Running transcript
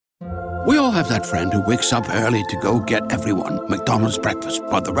We all have that friend who wakes up early to go get everyone McDonald's breakfast,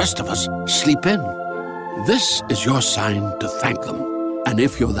 while the rest of us sleep in. This is your sign to thank them. And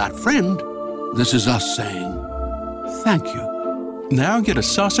if you're that friend, this is us saying thank you. Now get a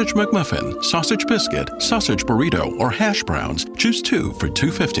sausage McMuffin, sausage biscuit, sausage burrito, or hash browns. Choose 2 for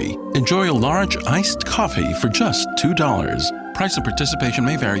 $2.50. Enjoy a large iced coffee for just $2. Price and participation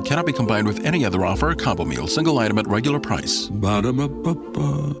may vary. Cannot be combined with any other offer or combo meal. Single item at regular price.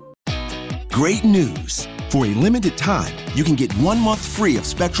 Ba-da-ba-ba-ba. Great news! For a limited time, you can get 1 month free of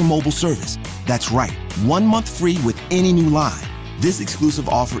Spectrum Mobile service. That's right, 1 month free with any new line. This exclusive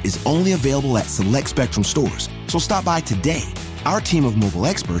offer is only available at select Spectrum stores, so stop by today. Our team of mobile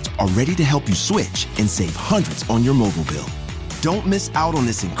experts are ready to help you switch and save hundreds on your mobile bill. Don't miss out on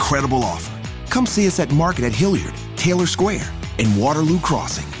this incredible offer. Come see us at Market at Hilliard, Taylor Square, and Waterloo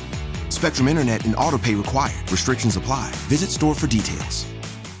Crossing. Spectrum Internet and autopay required. Restrictions apply. Visit store for details.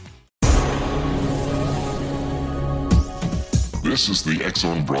 This is the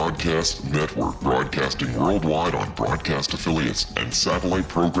X-Zone Broadcast Network, broadcasting worldwide on broadcast affiliates and satellite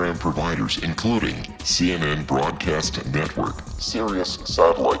program providers, including CNN Broadcast Network, Sirius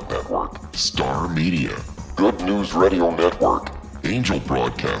Satellite Network, Star Media, Good News Radio Network, Angel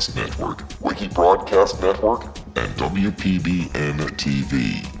Broadcast Network, Wiki Broadcast Network, and WPBN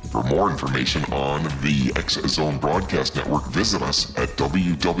TV. For more information on the X-Zone Broadcast Network, visit us at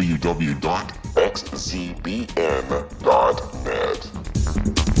www.xzbn.net.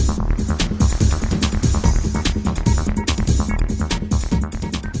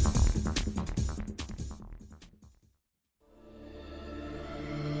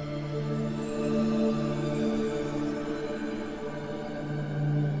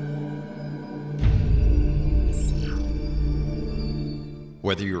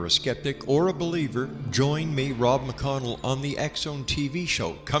 Whether you're a skeptic or a believer, join me, Rob McConnell, on the X-Zone TV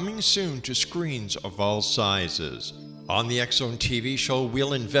show, coming soon to screens of all sizes. On the X-Zone TV show,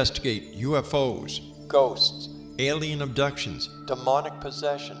 we'll investigate UFOs, ghosts, alien abductions, demonic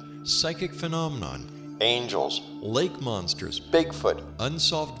possession, psychic phenomenon, angels, lake monsters, Bigfoot,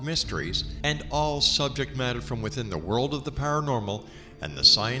 unsolved mysteries, and all subject matter from within the world of the paranormal and the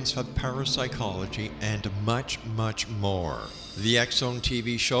science of parapsychology, and much, much more. The X-Zone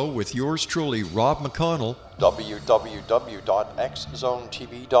TV show with yours truly, Rob McConnell,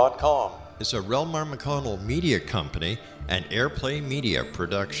 www.xzonetv.com, is a Relmar McConnell media company and Airplay Media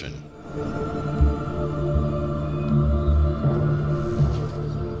production.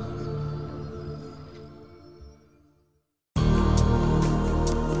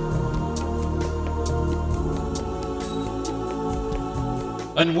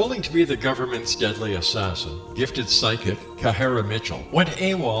 Unwilling to be the government's deadly assassin, gifted psychic Kahara Mitchell went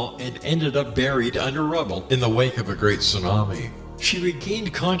AWOL and ended up buried under rubble in the wake of a great tsunami. She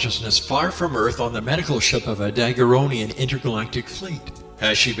regained consciousness far from Earth on the medical ship of a Daguerreonian intergalactic fleet.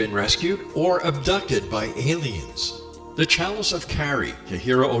 Has she been rescued or abducted by aliens? The Chalice of Carrie,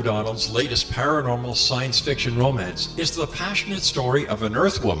 Kahira O'Donnell's latest paranormal science fiction romance, is the passionate story of an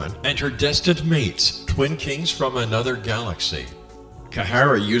Earth woman and her destined mates, twin kings from another galaxy.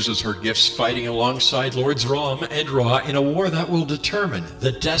 Kahara uses her gifts fighting alongside Lords Rom and Ra in a war that will determine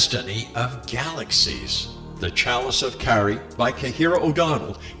the destiny of galaxies. The Chalice of Carrie by Kahira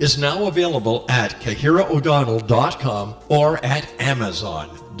O'Donnell is now available at KahiraO'Donnell.com or at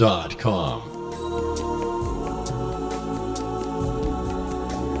Amazon.com.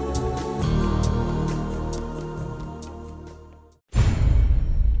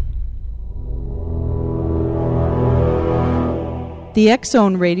 The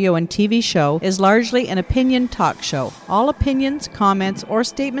X-Zone radio and TV show is largely an opinion talk show. All opinions, comments, or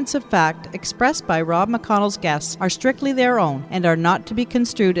statements of fact expressed by Rob McConnell's guests are strictly their own and are not to be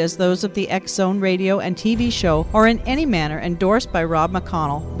construed as those of the X-Zone radio and TV show or in any manner endorsed by Rob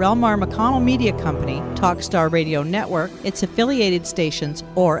McConnell, Relmar McConnell Media Company, Talkstar Radio Network, its affiliated stations,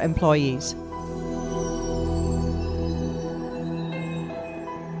 or employees.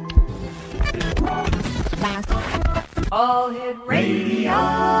 All Hit Radio.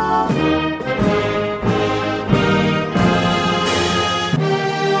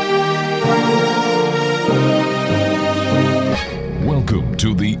 Welcome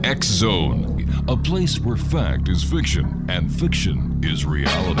to the X-Zone, a place where fact is fiction and fiction is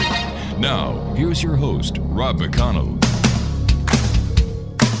reality. Now, here's your host, Rob McConnell.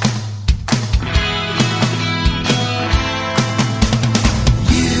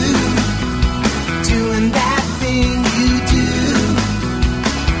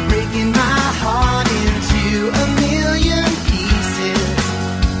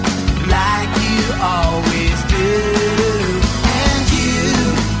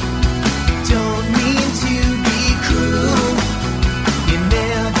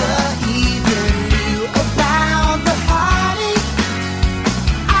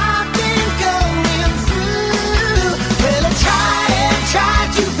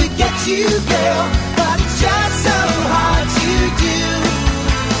 you, girl, but it's just so hard to do.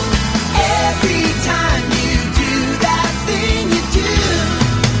 Every time you do that thing you do.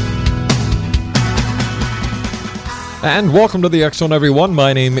 And welcome to the X Zone, everyone.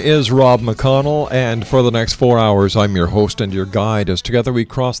 My name is Rob McConnell, and for the next 4 hours, I'm your host and your guide as together we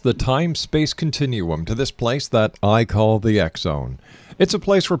cross the time-space continuum to this place that I call the X Zone. It's a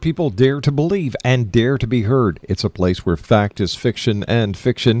place where people dare to believe and dare to be heard. It's a place where fact is fiction and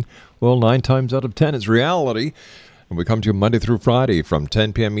fiction, well, 9 times out of 10 is reality. And we come to you Monday through Friday from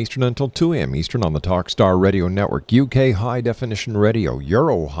 10 p.m. Eastern until 2 a.m. Eastern on the Talkstar Radio Network, UK High Definition Radio,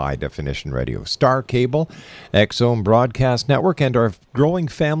 Euro High Definition Radio, Star Cable, X Zone Broadcast Network, and our growing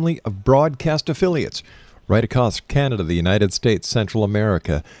family of broadcast affiliates right across Canada, the United States, Central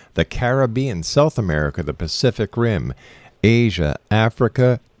America, the Caribbean, South America, the Pacific Rim, Asia,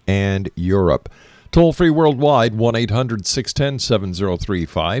 Africa, and Europe. Toll free worldwide,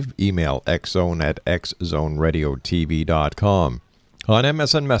 1-800-610-7035. Email xzone@xzoneradiotv.com. On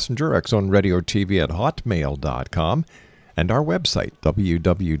MSN Messenger, xzoneradiotv@hotmail.com. And our website,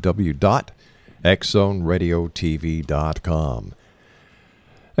 www.xzoneradiotv.com.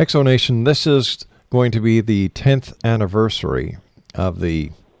 Exonation, this is going to be the 10th anniversary of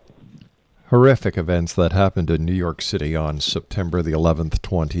the horrific events that happened in New York City on September the 11th,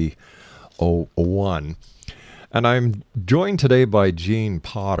 2001. And I'm joined today by Jean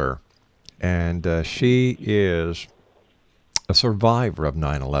Potter, and she is a survivor of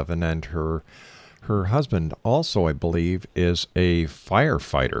 9/11, and her husband also, I believe, is a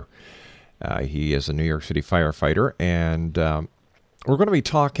firefighter. He is a New York City firefighter, and we're going to be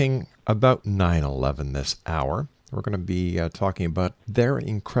talking about 9/11 this hour. We're going to be talking about their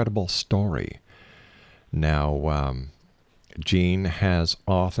incredible story. Now, Jean has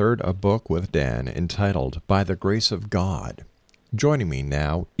authored a book with Dan entitled By the Grace of God. Joining me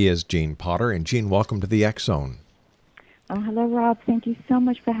now is Jean Potter. And Jean, welcome to the X Zone. Oh, hello, Rob. Thank you so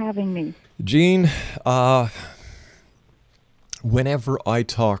much for having me. Jean, whenever I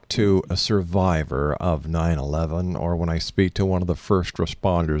talk to a survivor of 9/11 or when I speak to one of the first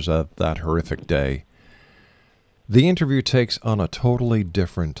responders of that horrific day, the interview takes on a totally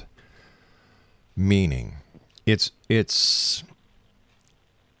different meaning. It's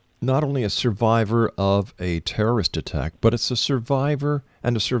not only a survivor of a terrorist attack, but it's a survivor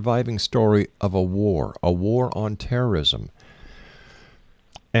and a surviving story of a war on terrorism.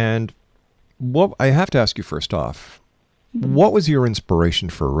 And what I have to ask you first off, what was your inspiration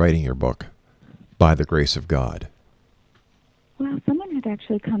for writing your book, By the Grace of God? Well, someone had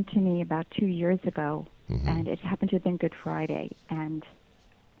actually come to me about 2 years ago, and it happened to have been Good Friday. And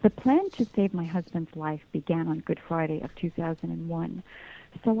the plan to save my husband's life began on Good Friday of 2001.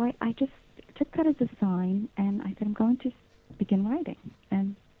 So I just took that as a sign, and I said, I'm going to begin writing.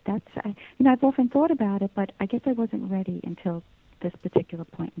 And I've often thought about it, but I guess I wasn't ready until this particular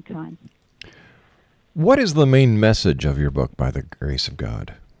point in time. What is the main message of your book, By the Grace of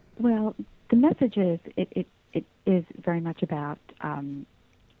God? Well, the message is, it is very much about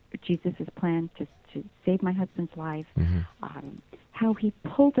Jesus' plan to save my husband's life, how he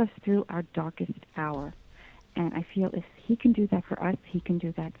pulled us through our darkest hour. And I feel if he can do that for us, he can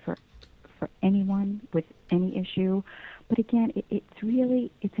do that for anyone with any issue. But again,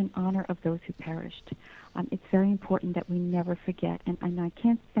 it's in honor of those who perished. It's very important that we never forget. And I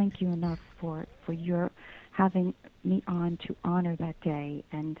can't thank you enough for your having me on to honor that day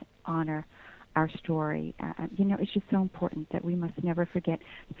and honor our story. It's just so important that we must never forget.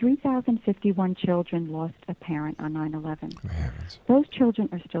 3,051 children lost a parent on 9/11. Those children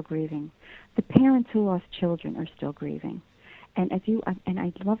are still grieving. The parents who lost children are still grieving. And I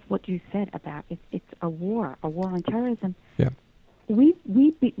love what you said about it's a war on terrorism. Yeah. We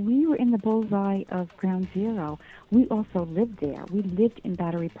were in the bullseye of Ground Zero. We also lived there. We lived in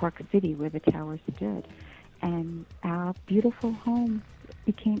Battery Park City where the tower stood. And our beautiful home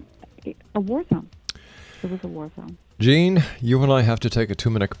became a war zone. It was a war zone. Jean, you and I have to take a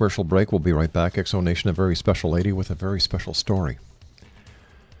 2-minute commercial break. We'll be right back. Exonation, a very special lady with a very special story.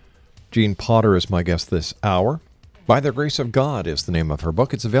 Jean Potter is my guest this hour. By the Grace of God is the name of her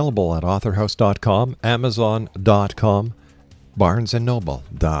book. It's available at authorhouse.com, amazon.com,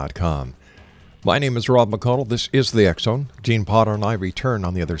 barnesandnoble.com. My name is Rob McConnell. This is the X Zone. Jean Potter and I return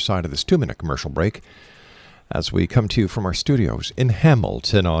on the other side of this 2-minute commercial break as we come to you from our studios in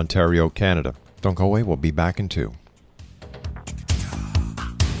Hamilton, Ontario, Canada. Don't go away. We'll be back in 2.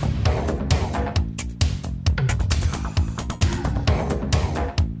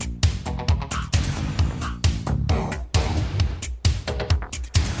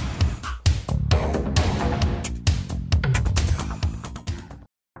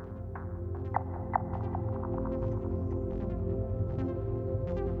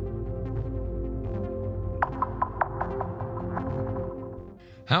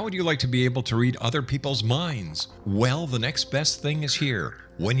 How would you like to be able to read other people's minds? Well, the next best thing is here.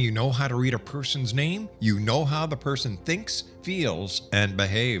 When you know how to read a person's name, you know how the person thinks, feels, and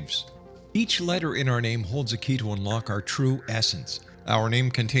behaves. Each letter in our name holds a key to unlock our true essence. Our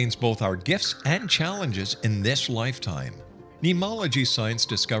name contains both our gifts and challenges in this lifetime. Mnemology science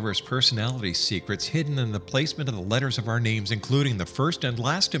discovers personality secrets hidden in the placement of the letters of our names, including the first and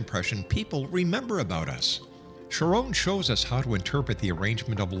last impression people remember about us. Sharon shows us how to interpret the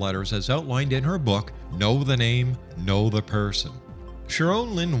arrangement of letters as outlined in her book, Know the Name, Know the Person.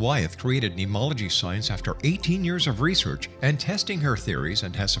 Sharon Lynn Wyeth created mnemology science after 18 years of research and testing her theories,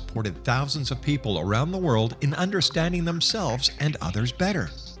 and has supported thousands of people around the world in understanding themselves and others better.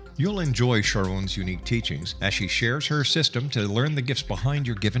 You'll enjoy Sharon's unique teachings as she shares her system to learn the gifts behind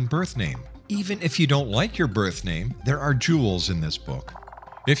your given birth name. Even if you don't like your birth name, there are jewels in this book.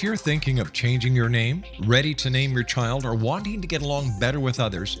 If you're thinking of changing your name, ready to name your child, or wanting to get along better with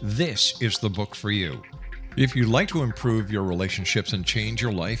others, this is the book for you. If you'd like to improve your relationships and change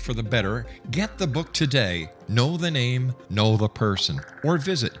your life for the better, get the book today, Know the Name, Know the Person, or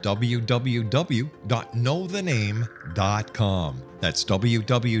visit www.knowthename.com. That's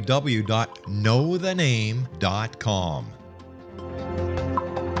www.knowthename.com.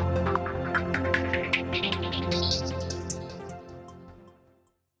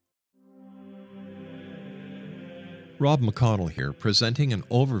 Rob McConnell here, presenting an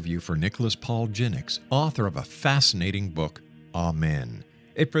overview for Nicholas Paul Jennings, author of a fascinating book, Amen.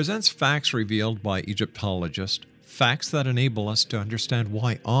 It presents facts revealed by Egyptologists, facts that enable us to understand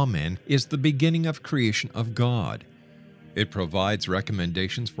why Amen is the beginning of creation of God. It provides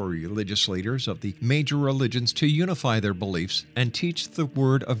recommendations for religious leaders of the major religions to unify their beliefs and teach the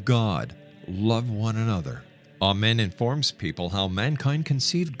Word of God. Love one another. Amen informs people how mankind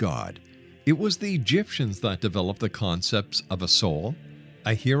conceived God. It was the Egyptians that developed the concepts of a soul,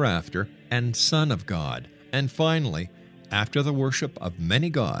 a hereafter, and Son of God. And finally, after the worship of many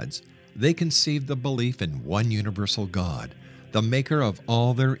gods, they conceived the belief in one universal God, the maker of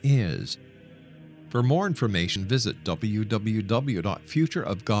all there is. For more information, visit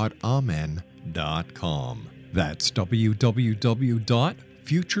www.futureofgodamen.com. That's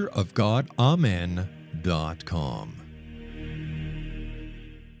www.futureofgodamen.com.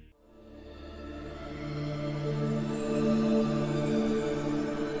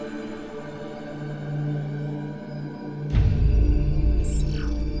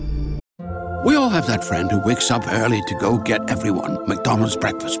 We all have that friend who wakes up early to go get everyone McDonald's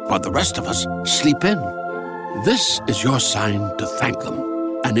breakfast, while the rest of us sleep in. This is your sign to thank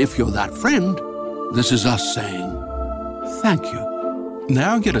them. And if you're that friend, this is us saying thank you.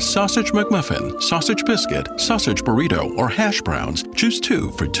 Now get a sausage McMuffin, sausage biscuit, sausage burrito, or hash browns. Choose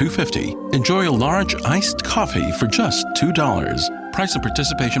 2 for $2.50. Enjoy a large iced coffee for just $2. Price and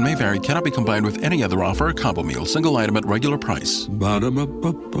participation may vary. Cannot be combined with any other offer or combo meal. Single item at regular price.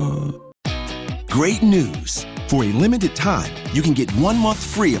 Ba-da-ba-ba-ba. Great news! For a limited time, you can get 1 month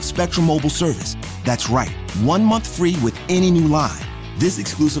free of Spectrum Mobile service. That's right, 1 month free with any new line. This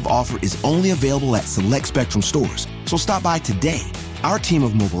exclusive offer is only available at select Spectrum stores, so stop by today. Our team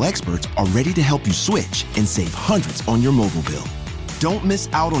of mobile experts are ready to help you switch and save hundreds on your mobile bill. Don't miss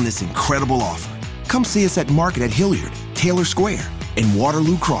out on this incredible offer. Come see us at Market at Hilliard, Taylor Square, and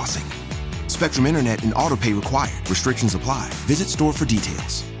Waterloo Crossing. Spectrum Internet and autopay required. Restrictions apply. Visit store for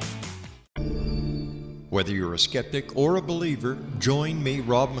details. Whether you're a skeptic or a believer, join me,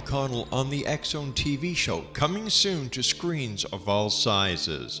 Rob McConnell, on the X-Zone TV show, coming soon to screens of all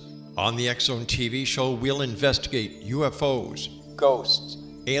sizes. On the X-Zone TV show, we'll investigate UFOs, ghosts,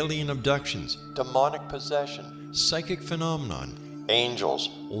 alien abductions, demonic possession, psychic phenomenon, angels,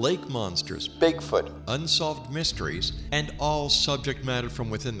 lake monsters, Bigfoot, unsolved mysteries, and all subject matter from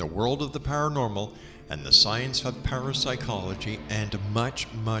within the world of the paranormal and the science of parapsychology, and much,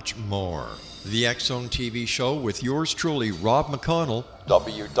 much more. The X-Zone TV show with yours truly, Rob McConnell,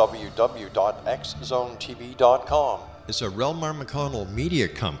 www.xzonetv.com, is a Relmar McConnell media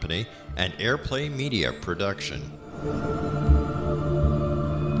company and Airplay Media production.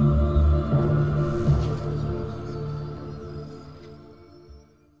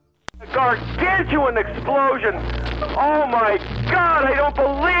 Gargantuan explosion! Oh my God, I don't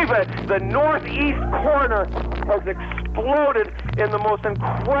believe it! The northeast corner has exploded in the most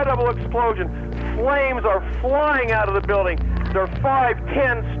incredible explosion. Flames are flying out of the building. They're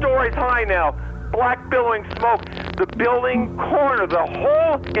 5-10 stories high now. Black billowing smoke. The building corner, the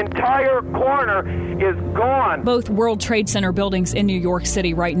whole entire corner is gone. Both World Trade Center buildings in New York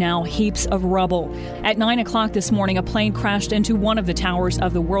City right now, heaps of rubble. At 9 o'clock this morning, a plane crashed into one of the towers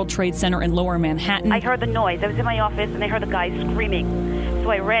of the World Trade Center in Lower Manhattan. I heard the noise. I was in my office and I heard the guy screaming. So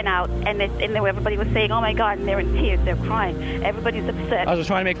I ran out, and everybody was saying, "Oh my God!" and they're in tears, they're crying. Everybody's upset. I was just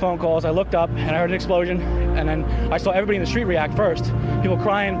trying to make phone calls. I looked up and I heard an explosion, and then I saw everybody in the street react first. People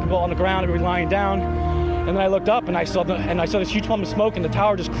crying, people on the ground, everybody lying down. And then I looked up and I saw this huge plume of smoke and the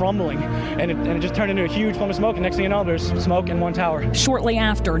tower just crumbling, and it just turned into a huge plume of smoke. And next thing you know, there's smoke in one tower. Shortly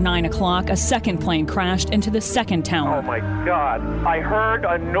after 9 o'clock, a second plane crashed into the second tower. Oh my God! I heard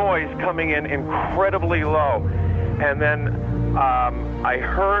a noise coming in incredibly low, and then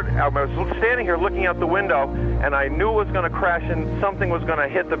I was standing here looking out the window, and I knew it was going to crash and something was going to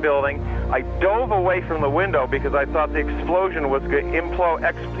hit the building. I dove away from the window because I thought the explosion was going to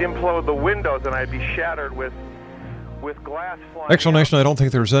implode the windows and I'd be shattered with glass flying. Explanation, I don't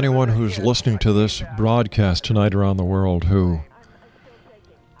think there's anyone who's listening to this broadcast tonight around the world who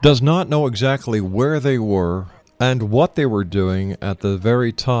does not know exactly where they were and what they were doing at the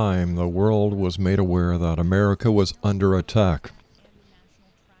very time the world was made aware that America was under attack.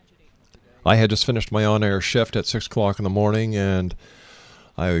 I had just finished my on-air shift at 6 o'clock in the morning, and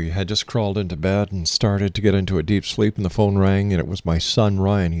I had just crawled into bed and started to get into a deep sleep, and the phone rang, and it was my son,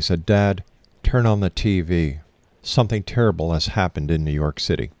 Ryan. He said, "Dad, turn on the TV. Something terrible has happened in New York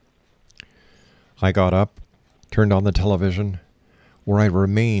City." I got up, turned on the television, where I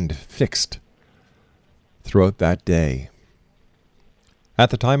remained fixed throughout that day.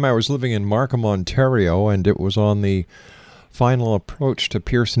 At the time, I was living in Markham, Ontario, and it was on the final approach to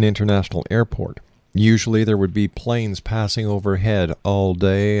Pearson International Airport. Usually there would be planes passing overhead all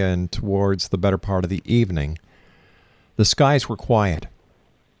day, and towards the better part of the evening, the skies were quiet.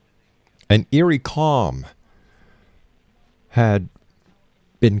 An eerie calm had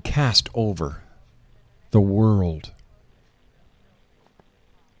been cast over the world.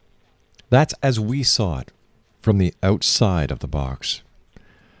 That's as we saw it from the outside of the box.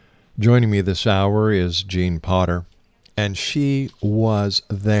 Joining me this hour is Jean Potter, and she was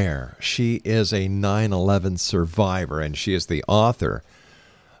there. She is a 9/11 survivor, and she is the author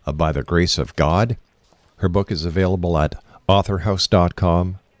of By the Grace of God. Her book is available at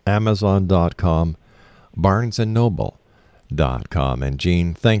authorhouse.com, amazon.com, barnesandnoble.com. And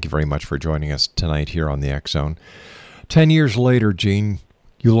Jean, thank you very much for joining us tonight here on the X Zone. 10 years later, Jean,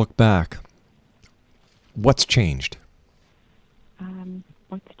 you look back. What's changed?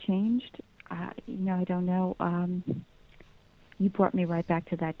 What's changed? I don't know. You brought me right back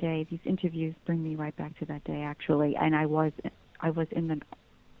to that day. These interviews bring me right back to that day, actually. And I was in the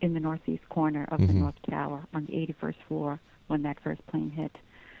northeast corner of the North Tower on the 81st floor when that first plane hit.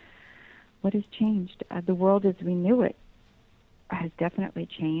 What has changed? The world as we knew it has definitely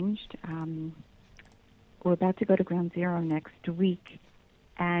changed. We're about to go to Ground Zero next week.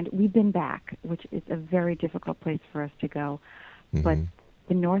 And we've been back, which is a very difficult place for us to go. But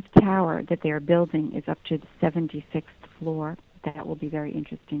the North Tower that they are building is up to the 76th floor. That will be very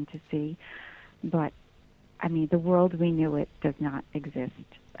interesting to see. But, the world we knew it does not exist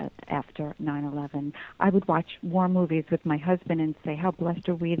after 9/11. I would watch war movies with my husband and say, how blessed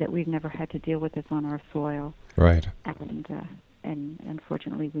are we that we've never had to deal with this on our soil. Right. And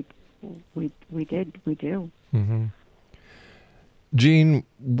unfortunately, we do. Mm-hmm. Jean,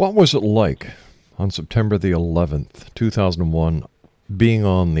 what was it like on September the 11th, 2001, being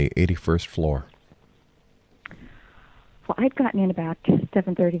on the 81st floor? Well, I'd gotten in about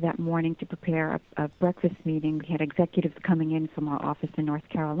 7:30 that morning to prepare a breakfast meeting. We had executives coming in from our office in North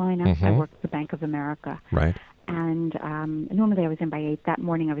Carolina. I worked for Bank of America. Right. And normally I was in by 8. That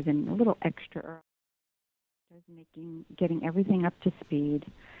morning I was in a little extra early. I was getting everything up to speed.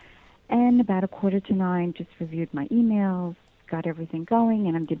 And about 8:45, just reviewed my emails, got everything going,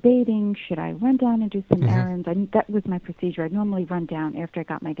 and I'm debating, should I run down and do some errands? That was my procedure. I'd normally run down after I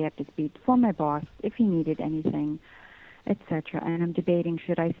got my day up to speed for my boss if he needed anything, etc. And I'm debating,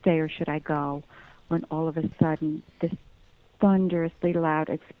 should I stay or should I go? When all of a sudden, this thunderously loud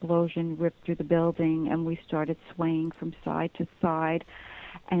explosion ripped through the building, and we started swaying from side to side,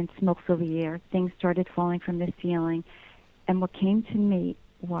 and smoke filled the air. Things started falling from the ceiling. And what came to me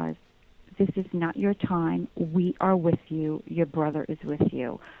was, this is not your time. We are with you. Your brother is with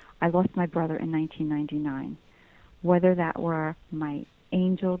you. I lost my brother in 1999. Whether that were my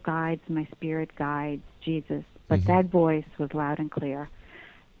angel guides, my spirit guides, Jesus, but that voice was loud and clear.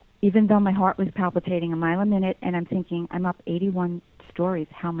 Even though my heart was palpitating a mile a minute, and I'm thinking, I'm up 81 stories.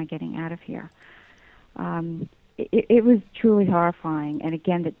 How am I getting out of here? It was truly horrifying. And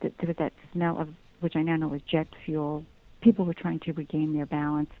again, there was that smell of, which I now know is jet fuel. People were trying to regain their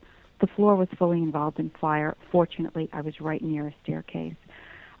balance. The floor was fully involved in fire. Fortunately, I was right near a staircase.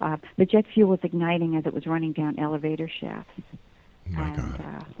 The jet fuel was igniting as it was running down elevator shafts.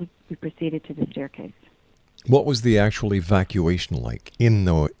 We proceeded to the staircase. What was the actual evacuation like in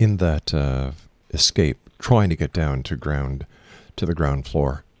that escape, trying to get down to the ground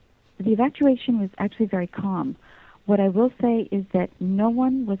floor? The evacuation was actually very calm. What I will say is that no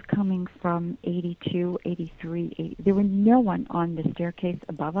one was coming from 82, 83, 80. There was no one on the staircase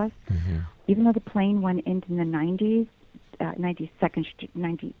above us. Mm-hmm. Even though the plane went into the 90s,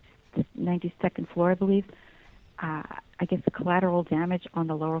 92nd floor, I believe, I guess the collateral damage on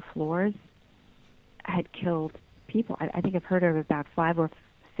the lower floors had killed people. I think I've heard of about 5 or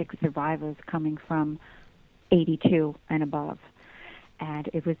 6 survivors coming from 82 and above. And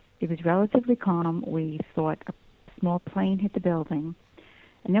it was relatively calm. We thought a small plane hit the building.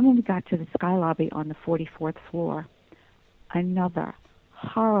 And then when we got to the sky lobby on the 44th floor, another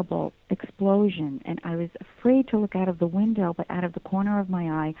horrible explosion. And I was afraid to look out of the window, but out of the corner of my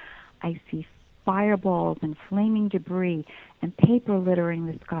eye, I see fireballs and flaming debris and paper littering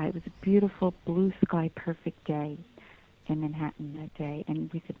the sky. It was a beautiful blue sky, perfect day in Manhattan that day.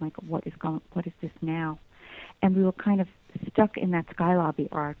 And we said, Michael, what is this now? And we were kind of stuck in that sky lobby.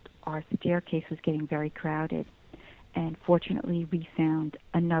 Our staircase was getting very crowded. And fortunately, we found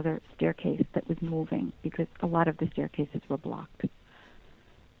another staircase that was moving because a lot of the staircases were blocked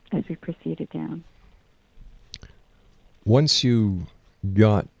as we proceeded down. Once you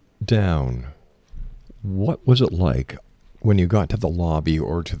got down, what was it like when you got to the lobby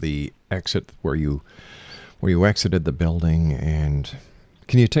or to the exit where you exited the building? And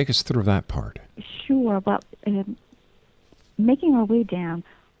can you take us through that part? Sure. Well, making our way down,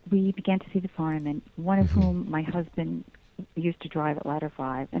 we began to see the firemen, one of whom my husband used to drive at Ladder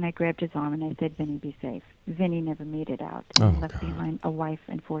 5, and I grabbed his arm and I said, Vinny, be safe. Vinny never made it out. He left behind a wife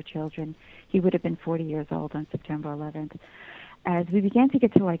and 4 children. He would have been 40 years old on September 11th. As we began to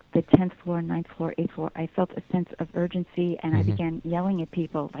get to like the 10th floor, 9th floor, 8th floor, I felt a sense of urgency, and I began yelling at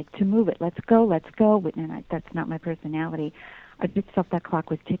people, like, to move it, let's go. And that's not my personality. I just felt that clock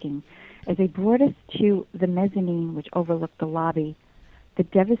was ticking. As they brought us to the mezzanine, which overlooked the lobby, the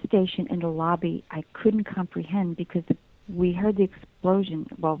devastation in the lobby I couldn't comprehend because we heard the explosion.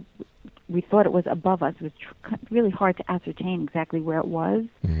 Well, we thought it was above us. It was really hard to ascertain exactly where it was.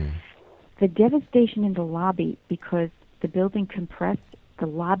 Mm-hmm. The devastation in the lobby, because the building compressed, the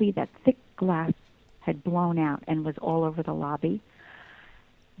lobby, that thick glass had blown out and was all over the lobby.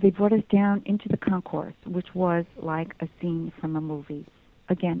 They brought us down into the concourse, which was like a scene from a movie.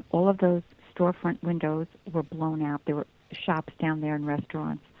 Again, all of those storefront windows were blown out. There were shops down there and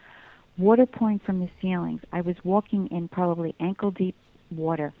restaurants. Water pouring from the ceilings. I was walking in probably ankle-deep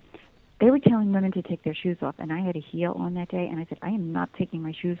water. They were telling women to take their shoes off, and I had a heel on that day, and I said, I am not taking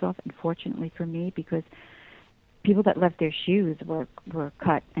my shoes off, unfortunately for me, because people that left their shoes were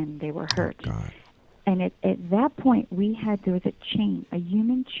cut and they were hurt. Oh, God. And at that point, there was a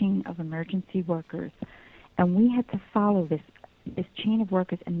human chain of emergency workers, and we had to follow this chain of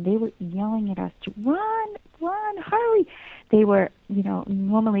workers, and they were yelling at us to run, hurry. They were,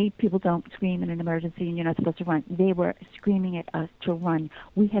 normally people don't scream in an emergency and you're not supposed to run. They were screaming at us to run.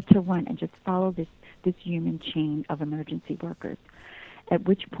 We had to run and just follow this human chain of emergency workers. At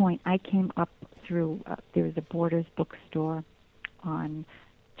which point I came up through, there was a Borders bookstore on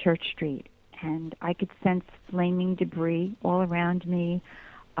Church Street, and I could sense flaming debris all around me.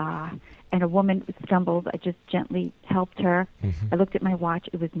 And a woman stumbled. I just gently helped her. Mm-hmm. I looked at my watch.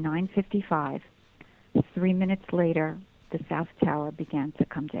 It was 9:55. 3 minutes later, the South Tower began to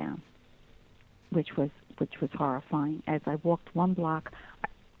come down, which was horrifying. As I walked 1 block,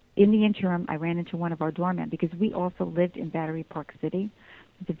 in the interim, I ran into one of our doormen because we also lived in Battery Park City.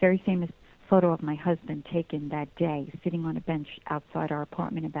 It's a very famous photo of my husband taken that day, sitting on a bench outside our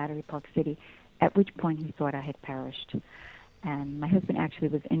apartment in Battery Park City, at which point he thought I had perished. And my husband actually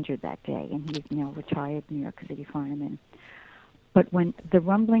was injured that day, and he's now retired New York City fireman. But when the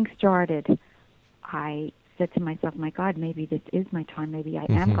rumbling started, I said to myself, my God, maybe this is my time. Maybe I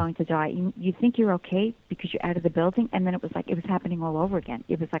am going to die. You think you're okay because you're out of the building? And then it was like it was happening all over again.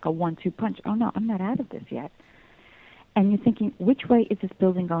 It was like a 1-2 punch. Oh, no, I'm not out of this yet. And you're thinking, which way is this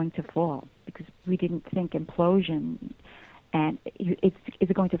building going to fall? Because we didn't think implosion. And is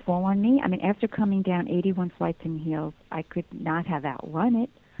it going to fall on me? I mean, after coming down 81 flights in heels, I could not have outrun it.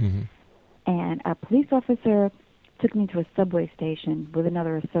 Mm-hmm. And a police officer took me to a subway station with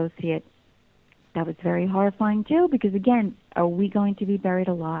another associate. That was very horrifying, too, because, again, are we going to be buried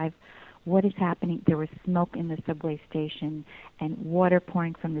alive? What is happening? There was smoke in the subway station and water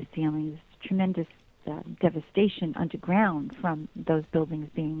pouring from the ceilings, tremendous devastation underground from those buildings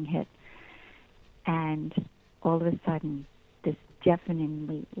being hit. And all of a sudden, this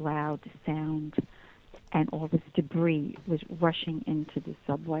deafeningly loud sound and all this debris was rushing into the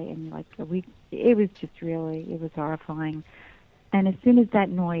subway, and it was just horrifying. And as soon as that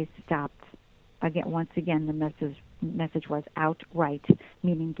noise stopped, once again the message was outright,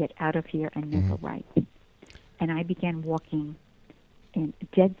 meaning get out of here and never write. And I began walking in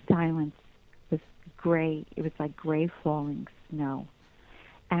dead silence with gray. It was like gray falling snow.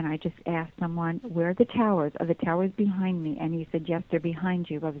 And I just asked someone, where are the towers? Are the towers behind me? And he said, yes, they're behind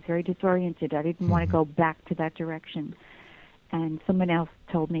you. I was very disoriented. I didn't want to go back to that direction. And someone else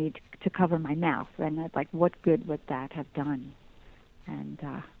told me to cover my mouth. And I was like, what good would that have done? And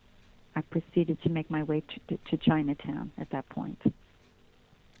I proceeded to make my way to Chinatown at that point.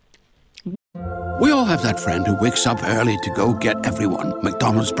 We all have that friend who wakes up early to go get everyone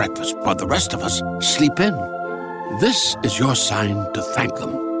McDonald's breakfast, while the rest of us sleep in. This is your sign to thank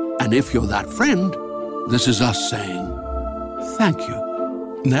them. And if you're that friend, this is us saying thank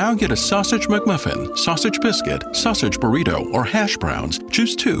you. Now get a sausage McMuffin, sausage biscuit, sausage burrito, or hash browns.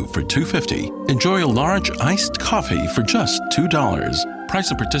 Choose 2 for $2.50. Enjoy a large iced coffee for just $2. Price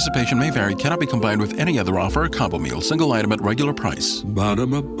and participation may vary. Cannot be combined with any other offer or combo meal. Single item at regular price.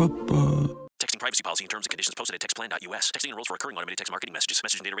 Ba-da-ba-ba-ba. Texting privacy policy and terms and conditions posted at textplan.us. Texting enrolls for recurring automated text marketing messages.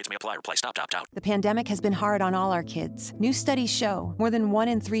 Message and data rates may apply. Reply stop, opt out. The pandemic has been hard on all our kids. New studies show more than 1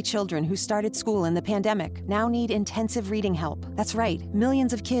 in 3 children who started school in the pandemic now need intensive reading help. That's right.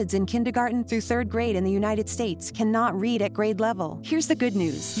 Millions of kids in kindergarten through 3rd grade in the United States cannot read at grade level. Here's the good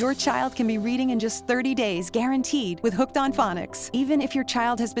news. Your child can be reading in just 30 days, guaranteed, with Hooked on Phonics. Even if your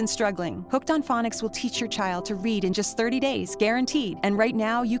child has been struggling, Hooked on Phonics will teach your child to read in just 30 days, guaranteed. And right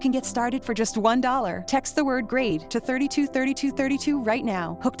now, you can get started for just $1. Text the word GRADE to 323232 right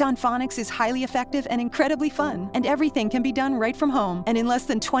now. Hooked on Phonics is highly effective and incredibly fun, and everything can be done right from home and in less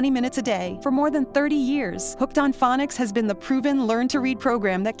than 20 minutes a day. For more than 30 years, Hooked on Phonics has been the proven learn-to-read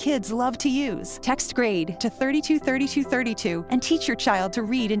program that kids love to use. Text GRADE to 323232 and teach your child to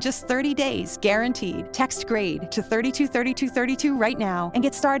read in just 30 days, guaranteed. Text GRADE to 323232 right now and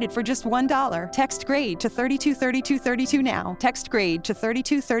get started for just $1. Text GRADE to 323232 now. Text GRADE to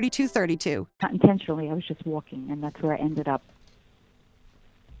 323232. Not intentionally, I was just walking, and that's where I ended up.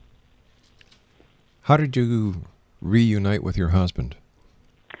 How did you reunite with your husband?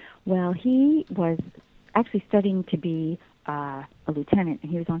 Well, he was actually studying to be a lieutenant,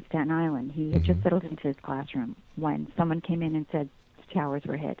 and he was on Staten Island. He had just settled into his classroom when someone came in and said the towers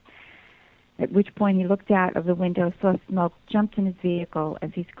were hit. At which point he looked out of the window, saw smoke, jumped in his vehicle.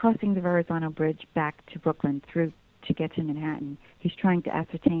 As he's crossing the Verrazano Bridge back to Brooklyn through to get to Manhattan, he's trying to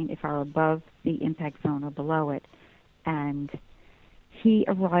ascertain if are above the impact zone or below it. And he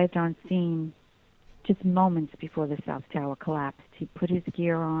arrived on scene just moments before the South Tower collapsed. He put his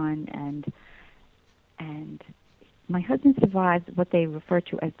gear on, and my husband survived what they refer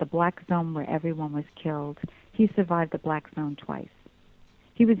to as the black zone where everyone was killed. He survived the black zone twice.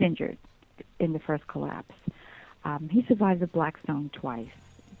 He was injured in the first collapse. He survived the black zone twice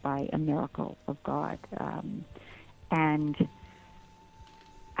by a miracle of God. And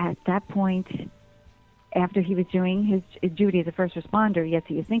at that point, after he was doing his duty as a first responder, yes,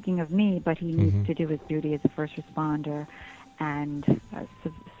 he is thinking of me, but he needs to do his duty as a first responder and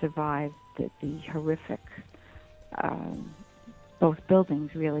survive the horrific, both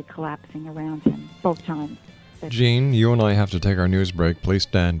buildings really collapsing around him, both times. Jean, you and I have to take our news break. Please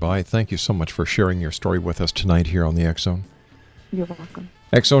stand by. Thank you so much for sharing your story with us tonight here on the X-Zone. You're welcome.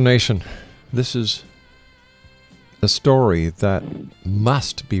 X-Zone Nation, this is a story that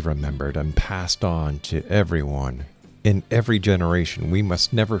must be remembered and passed on to everyone in every generation. We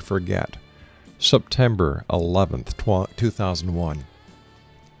must never forget September 11th, 2001,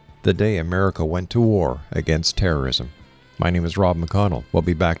 the day America went to war against terrorism. My name is Rob McConnell. We'll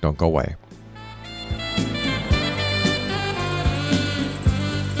be back. Don't go away.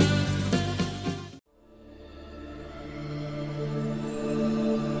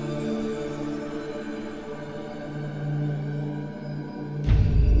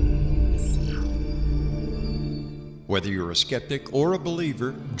 Whether you're a skeptic or a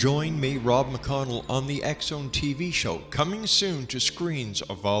believer, join me, Rob McConnell, on the X-Zone TV show, coming soon to screens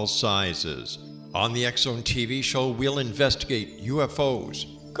of all sizes. On the X-Zone TV show, we'll investigate UFOs,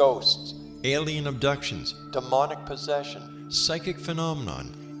 ghosts, alien abductions, demonic possession, psychic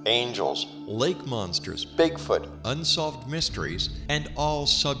phenomenon, angels, lake monsters, Bigfoot, unsolved mysteries, and all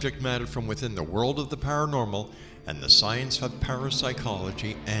subject matter from within the world of the paranormal and the science of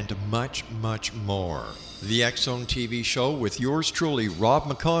parapsychology, and much, much more. The X-Zone TV show with yours truly, Rob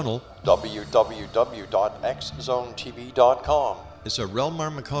McConnell, www.xzonetv.com, is a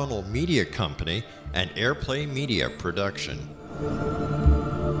Relmar McConnell media company and Airplay Media production.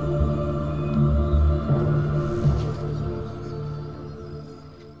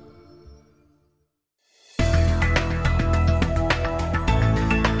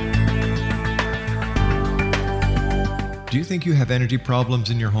 think you have energy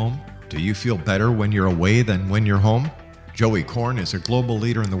problems in your home? Do you feel better when you're away than when you're home? Joey Korn is a global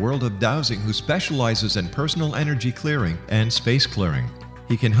leader in the world of dowsing who specializes in personal energy clearing and space clearing.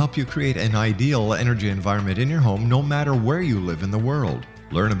 He can help you create an ideal energy environment in your home no matter where you live in the world.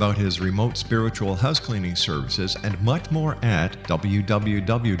 Learn about his remote spiritual house cleaning services and much more at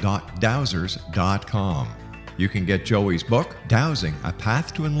www.dowsers.com. You can get Joey's book, Dowsing, A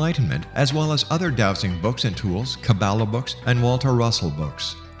Path to Enlightenment, as well as other dowsing books and tools, Kabbalah books, and Walter Russell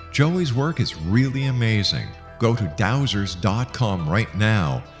books. Joey's work is really amazing. Go to dowsers.com right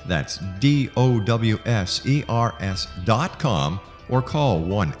now. That's DOWSERS.com or call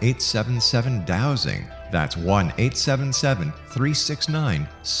 1-877-DOWSING. That's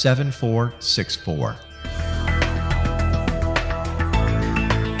 1-877-369-7464.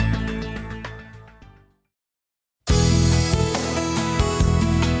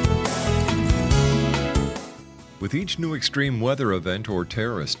 With each new extreme weather event or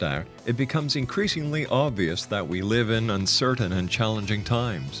terrorist act, it becomes increasingly obvious that we live in uncertain and challenging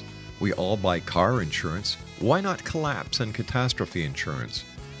times. We all buy car insurance. Why not collapse and catastrophe insurance?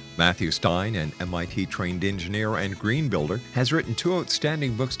 Matthew Stein, an MIT-trained engineer and green builder, has written 2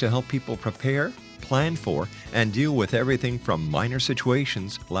 outstanding books to help people prepare, plan for, and deal with everything from minor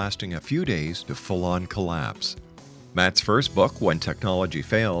situations lasting a few days to full-on collapse. Matt's first book, When Technology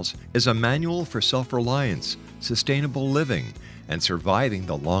Fails, is a manual for self-reliance, sustainable living, and surviving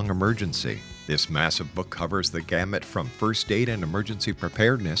the long emergency. This massive book covers the gamut from first aid and emergency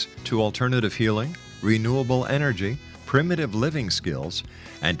preparedness to alternative healing, renewable energy, primitive living skills,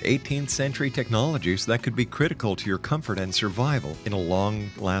 and 18th century technologies that could be critical to your comfort and survival in a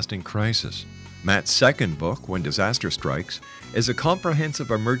long-lasting crisis. Matt's second book, When Disaster Strikes, is a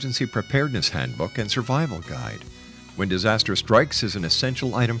comprehensive emergency preparedness handbook and survival guide. When Disaster Strikes is an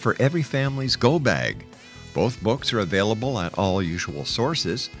essential item for every family's go bag. Both books are available at all usual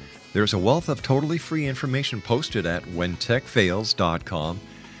sources. There's a wealth of totally free information posted at whentechfails.com,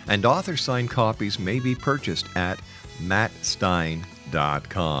 and author-signed copies may be purchased at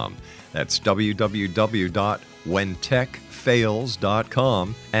mattstein.com. That's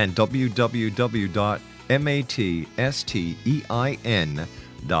www.whentechfails.com and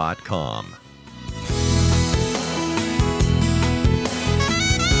www.mattstein.com.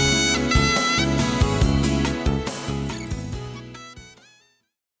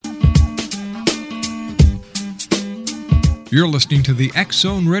 You're listening to the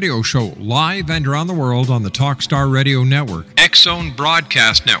X-Zone Radio Show, live and around the world on the Talkstar Radio Network, X-Zone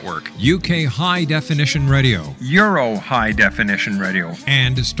Broadcast Network, UK High Definition Radio, Euro High Definition Radio,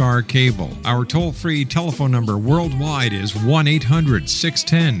 and Star Cable. Our toll-free telephone number worldwide is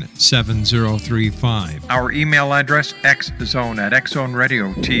 1-800-610-7035. Our email address,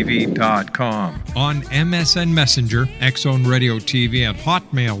 xzone@xzoneradiotv.com. On MSN Messenger,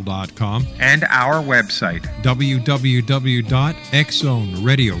 xzoneradiotv@hotmail.com, and our website, www.xzoneradiotv.com.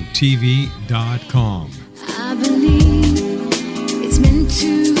 I believe it's meant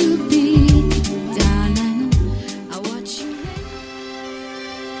to be, darling. I watch you.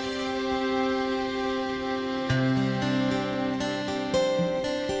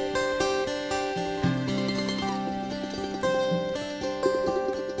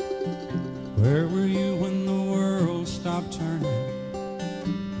 Where were you when the world stopped turning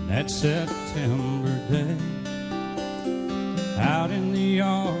that September day? Out in the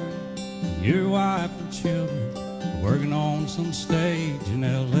yard, your wife and children working on some stage in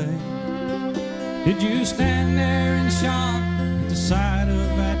L.A. Did you stand there in shock at the sight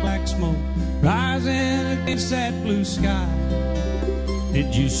of that black smoke rising against that blue sky?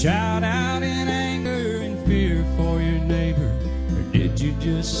 Did you shout out in anger and fear for your neighbor, or did you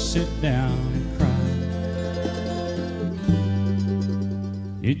just sit down and cry?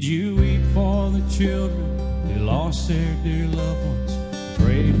 Did you weep for the children who lost their dear loved ones,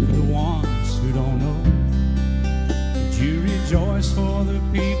 pray for the ones who don't know? Did you rejoice for the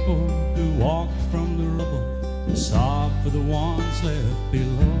people who walked from the rubble, and sob for the ones left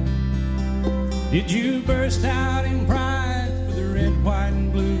below? Did you burst out in pride for the red, white,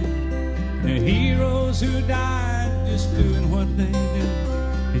 and blue, the heroes who died just doing what they do?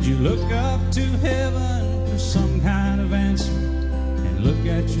 Did you look up to heaven for some kind of answer and look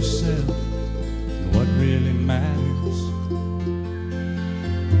at yourself? What really matters?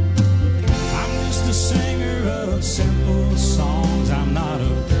 I'm just a singer of simple songs. I'm not a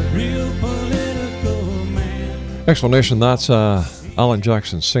real political man. Explanation, that's Alan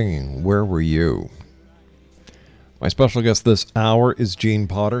Jackson singing Where Were You? My special guest this hour is Jean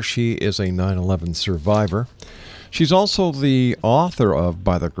Potter. She is a 9/11 survivor. She's also the author of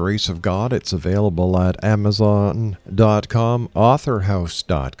By the Grace of God. It's available at Amazon.com,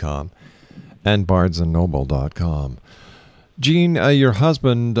 AuthorHouse.com, and BarnesandNoble.com. Jean, your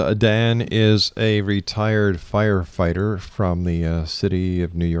husband, Dan, is a retired firefighter from the City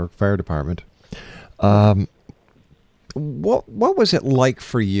of New York Fire Department. What was it like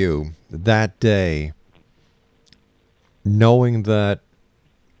for you that day, knowing that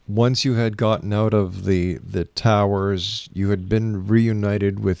once you had gotten out of the towers, you had been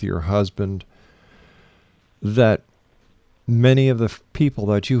reunited with your husband, that many of the people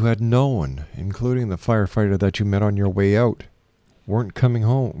that you had known, including the firefighter that you met on your way out, weren't going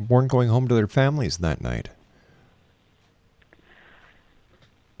home to their families that night?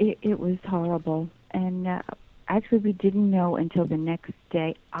 It was horrible. And actually, we didn't know until the next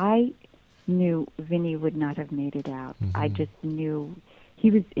day. I knew Vinny would not have made it out. Mm-hmm. I just knew he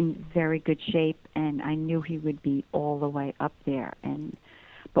was in very good shape, and I knew he would be all the way up there.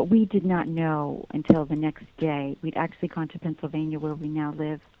 But we did not know until the next day. We'd actually gone to Pennsylvania, where we now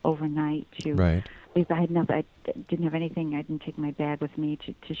live, overnight to. Right. Because I didn't have anything. I didn't take my bag with me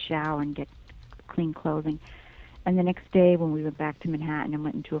to shower and get clean clothing. And the next day, when we went back to Manhattan and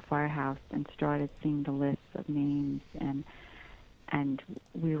went into a firehouse and started seeing the lists of names, and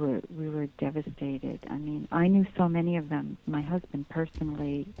we were devastated. I mean, I knew so many of them. My husband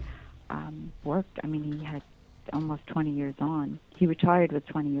personally worked. I mean, he had almost 20 years on. He retired with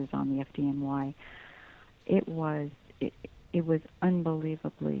 20 years on the FDNY. It was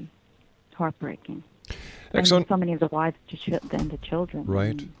unbelievably heartbreaking. Excellent. And so many of the wives and the children.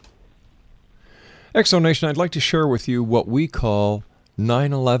 Right. X-Zone Nation, I'd like to share with you what we call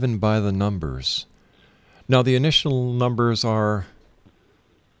 9/11 by the numbers. Now, the initial numbers are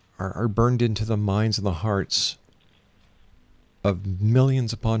burned into the minds and the hearts of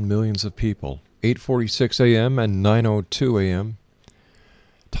millions upon millions of people. 8:46 a.m. and 9:02 a.m.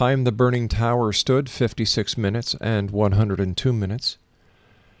 Time the burning tower stood, 56 minutes and 102 minutes.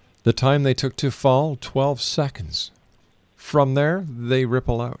 The time they took to fall, 12 seconds. From there, they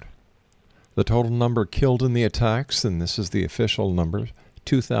ripple out. The total number killed in the attacks, and this is the official number,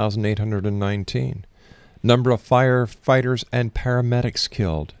 2,819. Number of firefighters and paramedics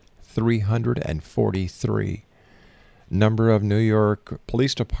killed, 343. Number of New York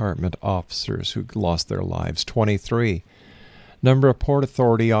Police Department officers who lost their lives, 23. Number of Port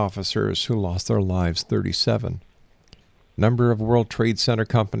Authority officers who lost their lives, 37. Number of World Trade Center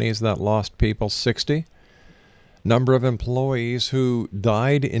companies that lost people, 60. Number of employees who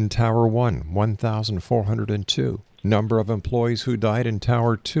died in Tower 1, 1,402. Number of employees who died in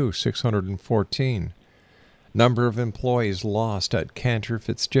Tower 2, 614. Number of employees lost at Cantor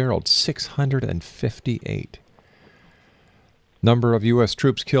Fitzgerald, 658. Number of U.S.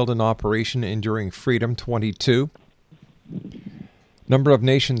 troops killed in Operation Enduring Freedom, 22. Number of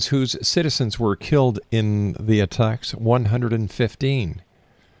nations whose citizens were killed in the attacks, 115.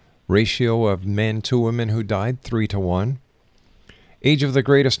 Ratio of men to women who died, 3-1. Age of the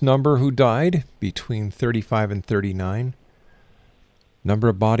greatest number who died, between 35 and 39. Number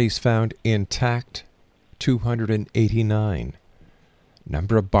of bodies found intact, 289.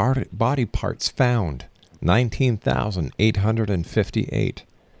 Number of body parts found, 19,858.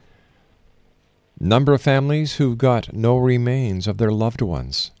 Number of families who got no remains of their loved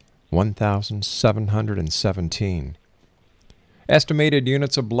ones, 1,717. Estimated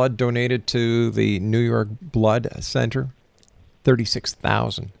units of blood donated to the New York Blood Center,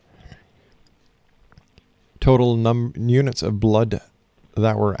 36,000. Total units of blood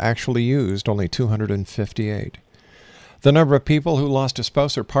that were actually used, only 258. The number of people who lost a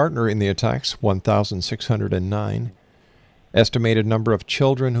spouse or partner in the attacks, 1,609. Estimated number of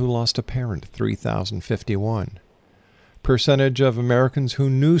children who lost a parent, 3,051. Percentage of Americans who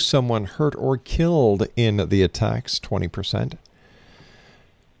knew someone hurt or killed in the attacks, 20%.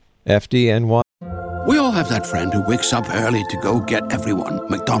 FDNY. We all have that friend who wakes up early to go get everyone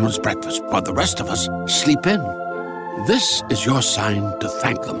McDonald's breakfast, while the rest of us sleep in. This is your sign to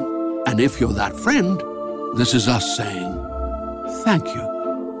thank them. And if you're that friend, this is us saying thank you.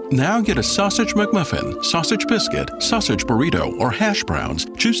 Now get a sausage McMuffin, sausage biscuit, sausage burrito, or hash browns.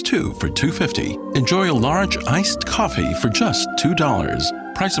 Choose 2 for $2.50. Enjoy a large iced coffee for just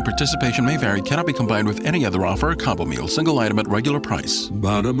 $2. Price and participation may vary. Cannot be combined with any other offer or combo meal. Single item at regular price.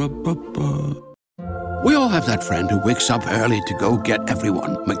 Ba-da-ba-ba-ba. We all have that friend who wakes up early to go get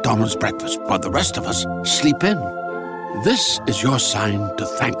everyone McDonald's breakfast, while the rest of us sleep in. This is your sign to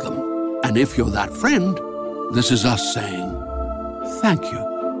thank them. And if you're that friend, this is us saying thank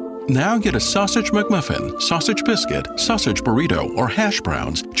you. Now get a sausage McMuffin, sausage biscuit, sausage burrito, or hash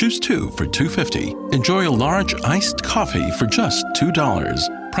browns. Choose 2 for $2.50. Enjoy a large iced coffee for just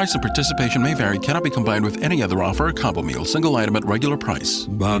 $2. Price and participation may vary. Cannot be combined with any other offer or combo meal. Single item at regular price.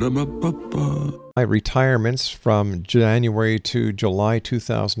 Ba-da-ba-ba-ba. My retirements from January to July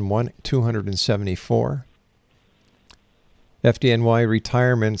 2001, 274. FDNY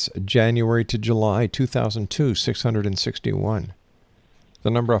retirements January to July 2002, 661. The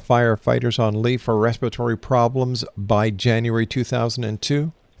number of firefighters on leave for respiratory problems by January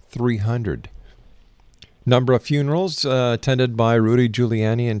 2002, 300. Number of funerals attended by Rudy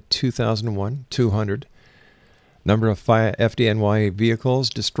Giuliani in 2001, 200. Number of FDNY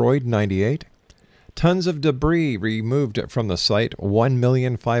vehicles destroyed, 98. Tons of debris removed from the site,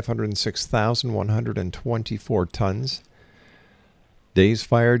 1,506,124 tons. Days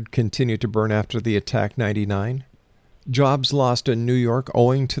fired continue to burn after the attack, 99. Jobs lost in New York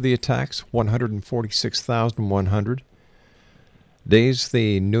owing to the attacks, 146,100. Days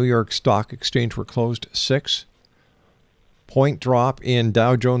the New York Stock Exchange were closed, 6. Point drop in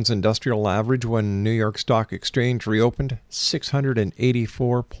Dow Jones Industrial Average when New York Stock Exchange reopened,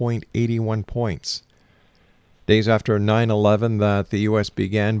 684.81 points. Days after 9/11 that the U.S.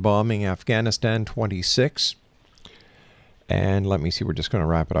 began bombing Afghanistan, 26. And let me see, we're just going to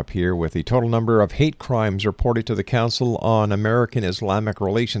wrap it up here with the total number of hate crimes reported to the Council on American Islamic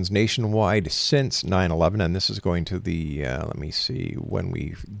Relations nationwide since 9/11. And this is going to the, let me see, when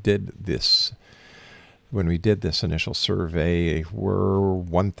we did this initial survey, were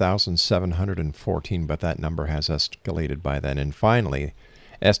 1,714, but that number has escalated by then. And finally,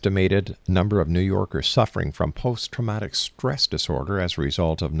 estimated number of New Yorkers suffering from post-traumatic stress disorder as a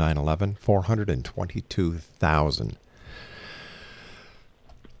result of 9/11, 422,000.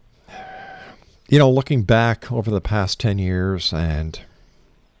 You know, looking back over the past 10 years and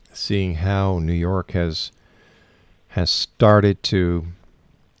seeing how New York has started to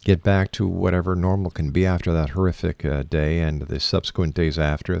get back to whatever normal can be after that horrific day and the subsequent days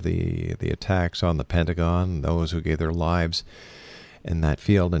after the attacks on the Pentagon, those who gave their lives in that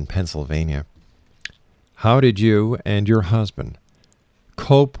field in Pennsylvania. How did you and your husband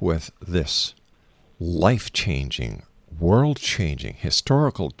cope with this life-changing, world-changing,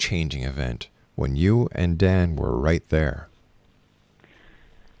 historical-changing event when you and Dan were right there?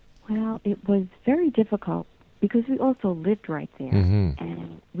 Well, it was very difficult because we also lived right there.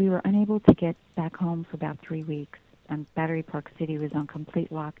 And we were unable to get back home for about 3 weeks. And Battery Park City was on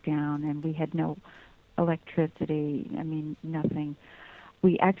complete lockdown, and we had no electricity, nothing.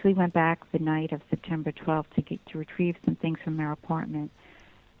 We actually went back the night of September 12th to retrieve some things from our apartment.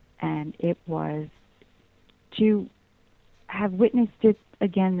 And it was to have witnessed it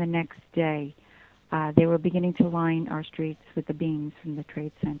again the next day. They were beginning to line our streets with the beams from the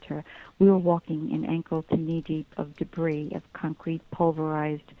Trade Center. We were walking in ankle to knee deep of debris, of concrete,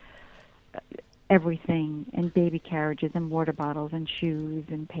 pulverized everything, and baby carriages and water bottles and shoes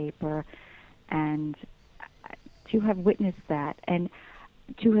and paper. And to have witnessed that and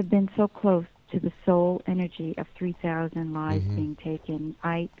to have been so close to the soul energy of 3,000 lives being taken,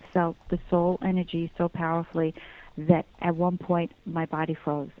 I felt the soul energy so powerfully that at one point my body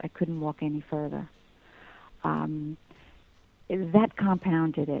froze. I couldn't walk any further. That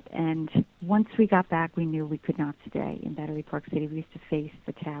compounded it. And once we got back, we knew we could not stay in Battery Park City. We used to face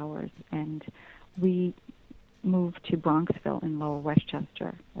the towers. And we moved to Bronxville in Lower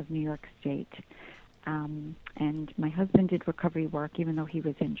Westchester of New York State. And my husband did recovery work, even though he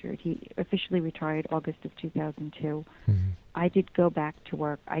was injured. He officially retired August of 2002. I did go back to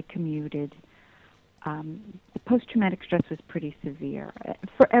work. I commuted. The post-traumatic stress was pretty severe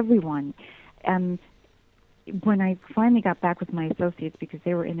for everyone. When I finally got back with my associates, because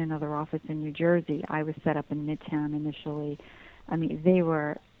they were in another office in New Jersey, I was set up in Midtown initially.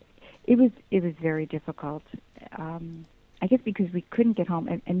 It was very difficult. I guess because we couldn't get home,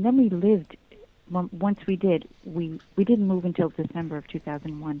 and then we lived. Once we did, we didn't move until December of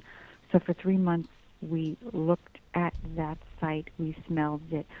 2001. So for 3 months, we looked at that site, we smelled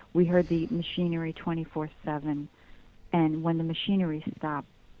it, we heard the machinery 24/7, and when the machinery stopped,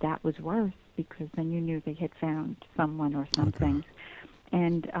 that was worse because then you knew they had found someone or something. Okay.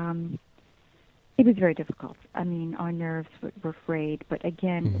 And it was very difficult. Our nerves were frayed, but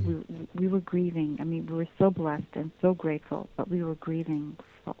again, we were grieving. We were so blessed and so grateful, but we were grieving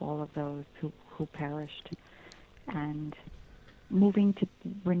for all of those who perished. And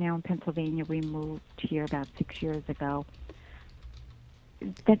we're now in Pennsylvania. We moved here about 6 years ago.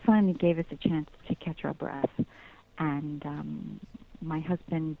 That finally gave us a chance to catch our breath. And my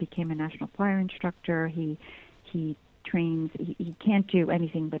husband became a national fire instructor. He trains. He can't do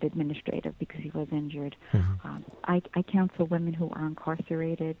anything but administrative because he was injured. Mm-hmm. I counsel women who are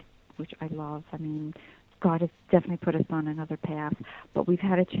incarcerated, which I love. I mean, God has definitely put us on another path, but we've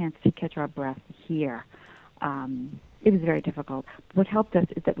had a chance to catch our breath here. It was very difficult. What helped us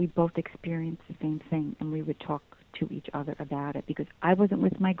is that we both experienced the same thing, and we would talk to each other about it, because I wasn't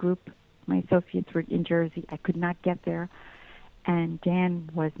with my group. My associates were in Jersey. I could not get there, and Dan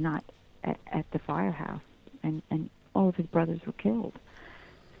was not at the firehouse, and all of his brothers were killed.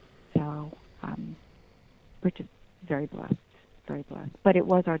 So we're just very blessed, very blessed. But it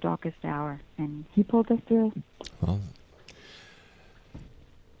was our darkest hour, and he pulled us through. Well,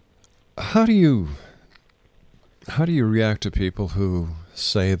 how do you react to people who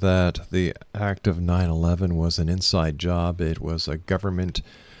say that the act of 9/11 was an inside job? It was a government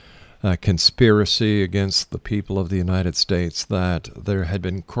conspiracy against the people of the United States, that there had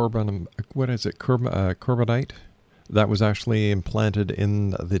been carbonite that was actually implanted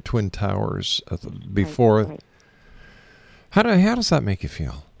in the Twin Towers before. Right. How does that make you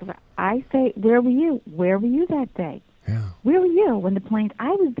feel? I say, where were you? Where were you that day? Yeah. Where were you when the planes? I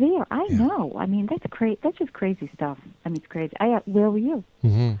was there. I know. I mean, that's crazy. That's just crazy stuff. I mean, it's crazy. Where were you?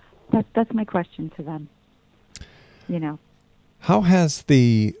 Mm-hmm. That's my question to them. You know. How has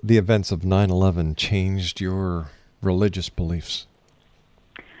the events of 9/11 changed your religious beliefs?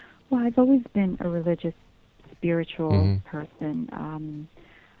 Well, I've always been a religious, spiritual person,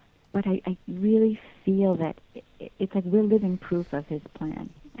 but I really feel that it's like we're living proof of his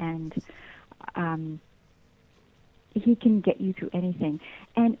plan, and he can get you through anything.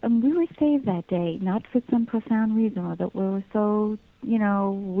 And we were saved that day, not for some profound reason, or that we were so,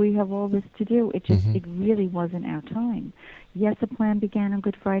 we have all this to do. It just, it really wasn't our time. Yes, a plan began on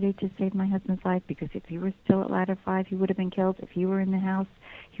Good Friday to save my husband's life, because if he were still at Ladder 5, he would have been killed. If he were in the house,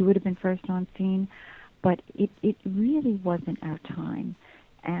 he would have been first on scene. But it really wasn't our time.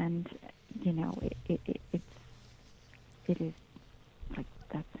 And, it is like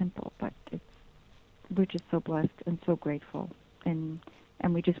that simple, but we're just so blessed and so grateful, and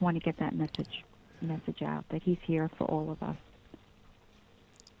we just want to get that message out, that he's here for all of us.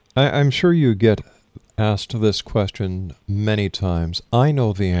 I'm sure you get asked this question many times. I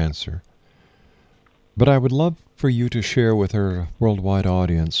know the answer, but I would love for you to share with our worldwide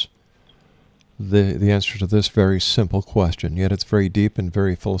audience the answer to this very simple question, yet it's very deep and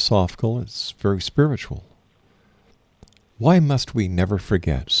very philosophical. It's very spiritual. Why must we never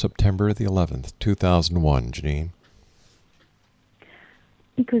forget September the 11th, 2001, Janine?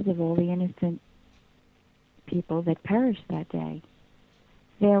 Because of all the innocent people that perished that day.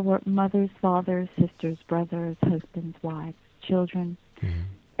 There were mothers, fathers, sisters, brothers, husbands, wives, children,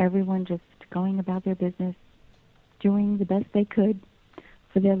 everyone just going about their business, doing the best they could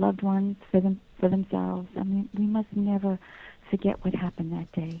for their loved ones, for themselves. I mean, we must never forget what happened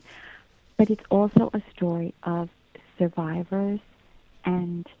that day. But it's also a story of survivors,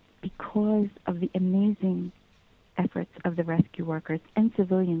 and because of the amazing efforts of the rescue workers and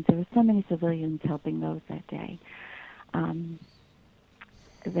civilians, there were so many civilians helping those that day,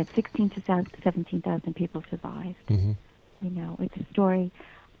 that 16 to 17,000 people survived. It's a story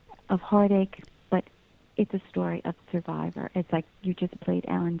of heartache, but it's a story of survivor. It's like you just played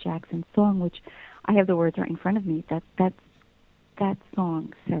Alan Jackson's song, which I have the words right in front of me. That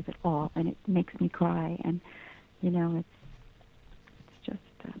song says it all, and it makes me cry. And it's just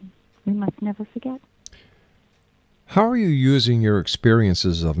we must never forget. How are you using your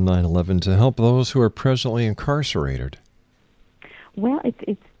experiences of 9/11 to help those who are presently incarcerated? Well,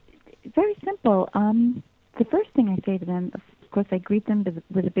 it's very simple. The first thing I say to them, of course, I greet them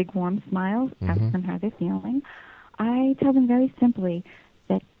with a big warm smile, ask them how they're feeling. I tell them very simply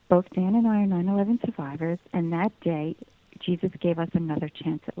that both Dan and I are 9/11 survivors, and that day Jesus gave us another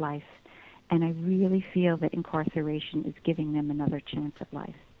chance at life. And I really feel that incarceration is giving them another chance at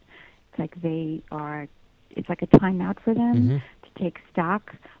life. It's like it's like a timeout for them to take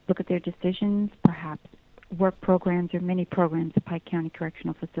stock, look at their decisions, perhaps work programs or many programs at Pike County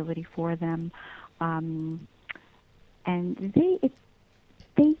Correctional Facility for them. And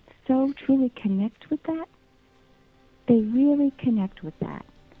they so truly connect with that. They really connect with that.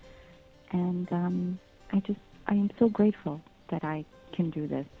 And I am so grateful that I can do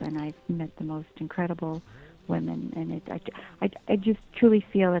this, and I've met the most incredible women, and I just truly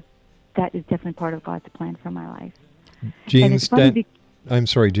feel that is definitely part of God's plan for my life. Jean, I'm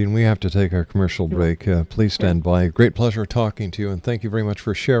sorry, Jean, we have to take our commercial break. Please stand by. Great pleasure talking to you, and thank you very much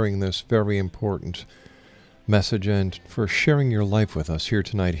for sharing this very important message and for sharing your life with us here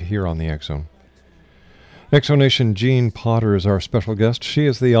tonight here on the X-Zone. X-Zone Nation, Jean Potter is our special guest. She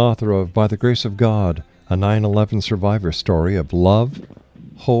is the author of By the Grace of God, a 9/11 survivor story of love,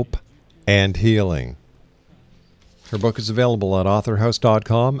 hope, and healing. Her book is available at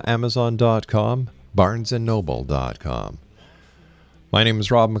authorhouse.com, amazon.com, barnesandnoble.com. My name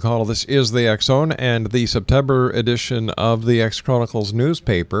is Rob McConnell. This is the X Zone, and the September edition of the X Chronicles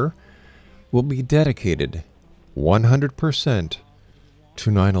newspaper will be dedicated 100%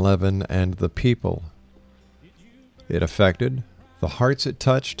 to 9/11 and the people it affected, the hearts it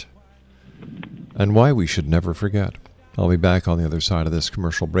touched, and why we should never forget. I'll be back on the other side of this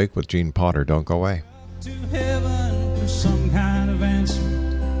commercial break with Gene Potter. Don't go away. To heaven for some kind of answer,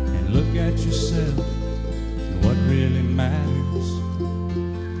 and look at yourself and what really matters.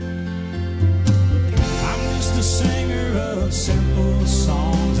 I'm just a singer of simple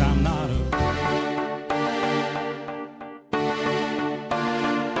songs. I'm not a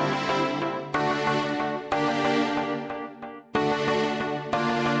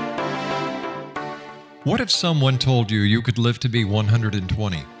What if someone told you could live to be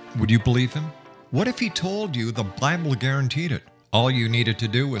 120? Would you believe him? What if he told you the Bible guaranteed it? All you needed to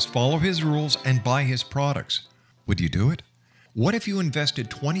do was follow his rules and buy his products. Would you do it? What if you invested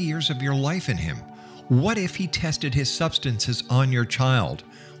 20 years of your life in him? What if he tested his substances on your child?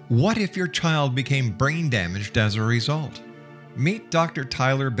 What if your child became brain damaged as a result? Meet Dr.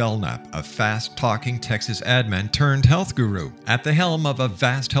 Tyler Belknap, a fast-talking Texas admin turned health guru. At the helm of a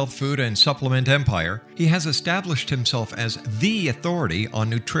vast health food and supplement empire, he has established himself as the authority on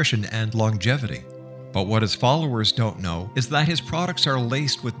nutrition and longevity. But what his followers don't know is that his products are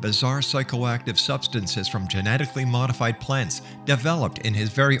laced with bizarre psychoactive substances from genetically modified plants developed in his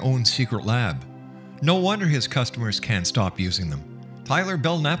very own secret lab. No wonder his customers can't stop using them. Tyler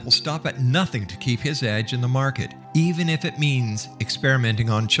Belknap will stop at nothing to keep his edge in the market, even if it means experimenting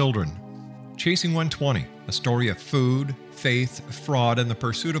on children. Chasing 120, a story of food, faith, fraud, and the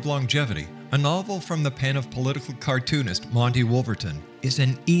pursuit of longevity, a novel from the pen of political cartoonist Monty Wolverton, is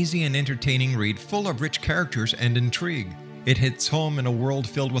an easy and entertaining read full of rich characters and intrigue. It hits home in a world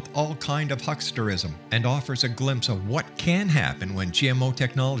filled with all kind of hucksterism and offers a glimpse of what can happen when GMO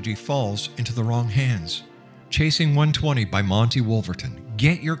technology falls into the wrong hands. Chasing 120 by Monty Wolverton.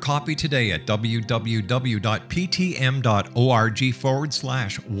 Get your copy today at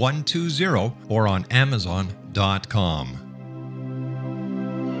www.ptm.org/120 or on amazon.com.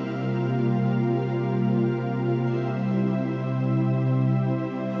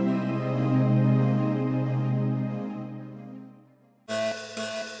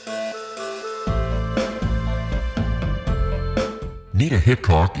 Nita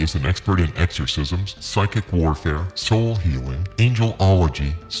Hickok is an expert in exorcisms, psychic warfare, soul healing,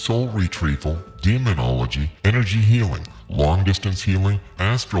 angelology, soul retrieval, demonology, energy healing, long-distance healing,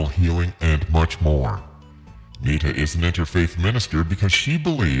 astral healing, and much more. Nita is an interfaith minister because she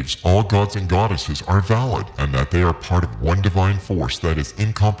believes all gods and goddesses are valid and that they are part of one divine force that is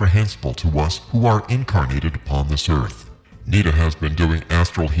incomprehensible to us who are incarnated upon this earth. Nita has been doing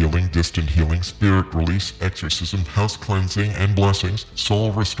astral healing, distant healing, spirit release, exorcism, house cleansing and blessings,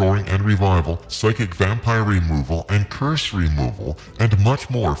 soul restoring and revival, psychic vampire removal and curse removal, and much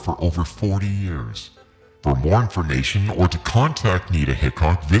more for over 40 years. For more information or to contact Nita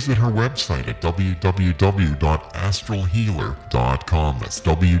Hickok, visit her website at www.astralhealer.com. That's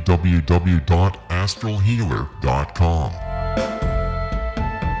www.astralhealer.com.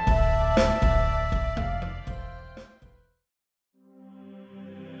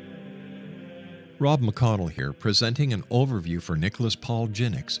 Rob McConnell here, presenting an overview for Nicholas Paul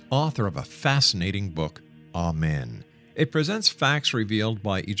Jennings, author of a fascinating book, Amen. It presents facts revealed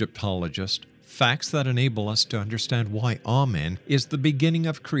by Egyptologists, facts that enable us to understand why Amen is the beginning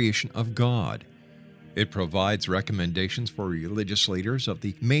of creation of God. It provides recommendations for religious leaders of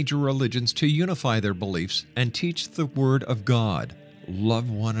the major religions to unify their beliefs and teach the Word of God. Love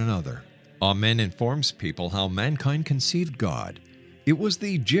one another. Amen informs people how mankind conceived God. It was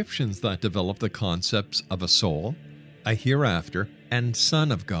the Egyptians that developed the concepts of a soul, a hereafter, and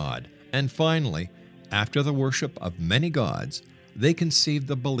Son of God. And finally, after the worship of many gods, they conceived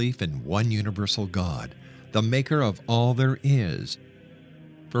the belief in one universal God, the maker of all there is.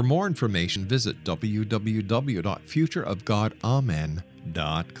 For more information, visit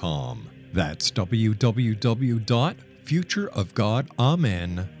www.futureofgodamen.com. That's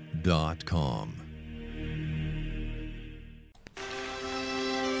www.futureofgodamen.com.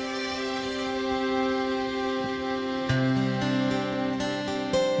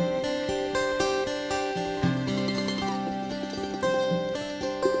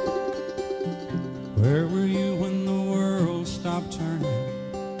 Where were you when the world stopped turning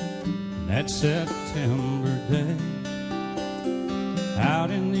that September day? Out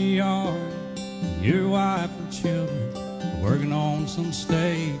in the yard, your wife and children working on some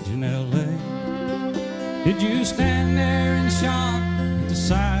stage in L.A.? Did you stand there in shock at the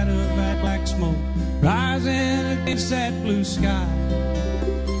sight of that black smoke rising against that blue sky?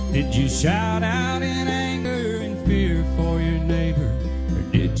 Did you shout out in anger and fear for your neighbor, or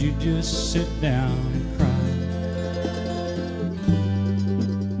did you just sit down and cry?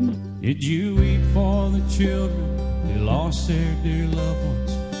 Did you weep for the children who lost their dear loved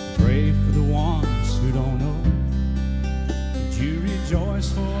ones? Pray for the ones who don't know. Did you rejoice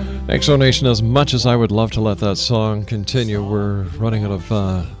for the... Exonation, as much as I would love to let that song continue, we're running out of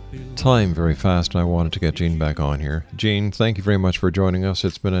time very fast, and I wanted to get Jean back on here. Jean, thank you very much for joining us.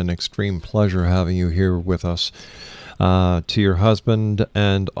 It's been an extreme pleasure having you here with us. To your husband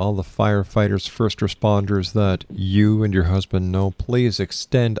and all the firefighters, first responders that you and your husband know, please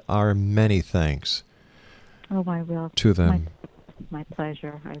extend our many thanks. Oh, I will. To them. My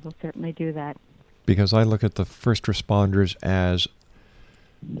pleasure. I will certainly do that. Because I look at the first responders as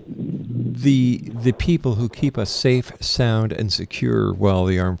the people who keep us safe, sound, and secure while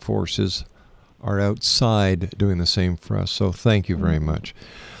the armed forces are outside doing the same for us. So thank you very much.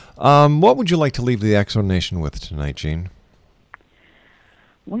 What would you like to leave the X-Zone Nation with tonight, Jean?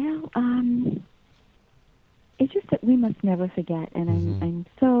 Well, it's just that we must never forget, and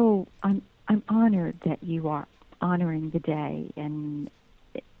I'm honored that you are honoring the day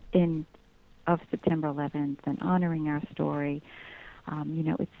of September 11th and honoring our story.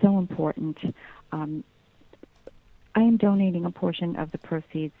 It's so important. I am donating a portion of the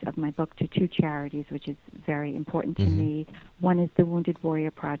proceeds of my book to two charities, which is very important to me. One is the Wounded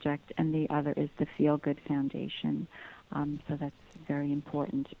Warrior Project, and the other is the Feel Good Foundation. So that's very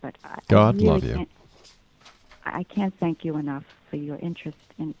important. But God love you. I can't thank you enough for your interest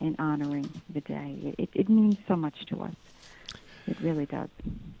in honoring the day. It means so much to us. It really does.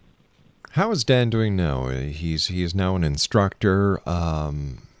 How is Dan doing now? He is now an instructor.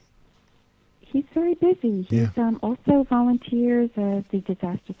 He's very busy. He's also volunteers as the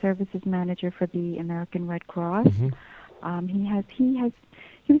disaster services manager for the American Red Cross. He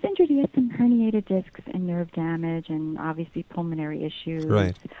was injured. He has some herniated discs and nerve damage, and obviously pulmonary issues.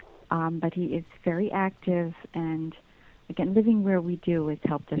 Right. But he is very active, and again, living where we do has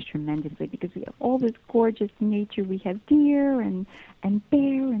helped us tremendously because we have all this gorgeous nature. We have deer and bear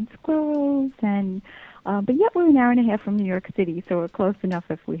and squirrels, and but yet we're an hour and a half from New York City, so we're close enough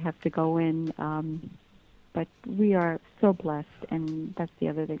if we have to go in. But we are so blessed, and that's the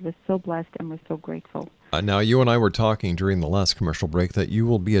other thing. We're so blessed, and we're so grateful. Now, you and I were talking during the last commercial break that you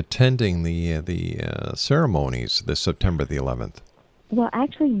will be attending the ceremonies this September the 11th. Well,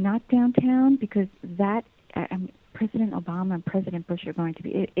 actually, not downtown because that President Obama and President Bush are going to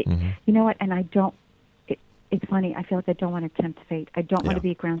be. You know what? And I don't. It's funny. I feel like I don't want to tempt fate. I don't want to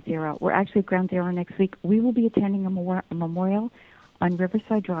be at Ground Zero. We're actually at Ground Zero next week. We will be attending a memorial on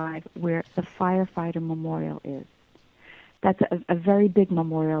Riverside Drive where the firefighter memorial is. That's a very big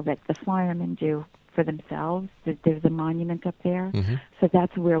memorial that the firemen do for themselves. There's a monument up there. So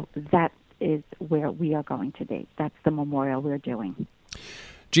that is where we are going to be. That's the memorial we're doing.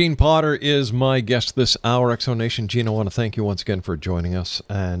 Jean Potter is my guest this hour, Exonation. Jean, I want to thank you once again for joining us.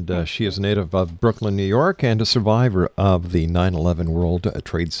 And she is a native of Brooklyn, New York, and a survivor of the 9/11 World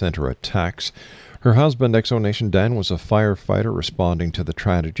Trade Center attacks. Her husband, Exonation Dan, was a firefighter responding to the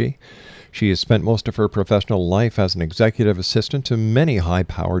tragedy. She has spent most of her professional life as an executive assistant to many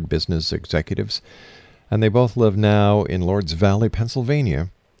high-powered business executives. And they both live now in Lords Valley, Pennsylvania,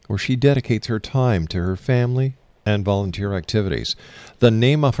 where she dedicates her time to her family and volunteer activities. The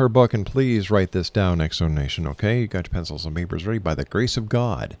name of her book, and please write this down, Exonation, okay? You got your pencils and papers ready. By the Grace of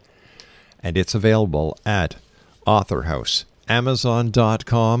God. And it's available at Author House,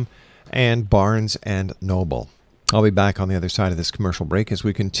 Amazon.com, and Barnes & Noble. I'll be back on the other side of this commercial break as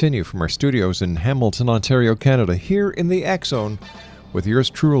we continue from our studios in Hamilton, Ontario, Canada, here in the X-Zone with yours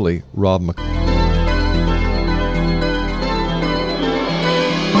truly, Rob McConnell.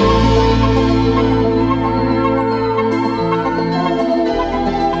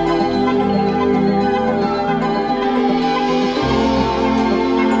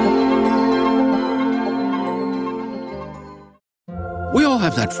 We all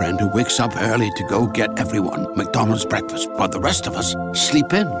have that friend who wakes up early to go get everyone McDonald's breakfast, while the rest of us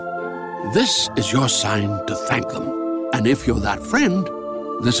sleep in. This is your sign to thank them. And if you're that friend,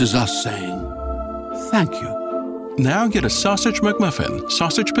 this is us saying thank you. Now get a sausage McMuffin,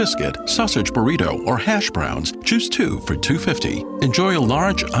 sausage biscuit, sausage burrito, or hash browns. Choose 2 for $2.50. Enjoy a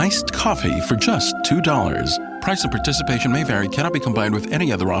large iced coffee for just $2. Price and participation may vary. Cannot be combined with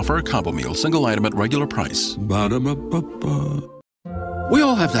any other offer or combo meal. Single item at regular price. Ba-da-ba-ba-ba. We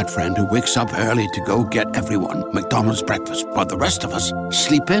all have that friend who wakes up early to go get everyone McDonald's breakfast, while the rest of us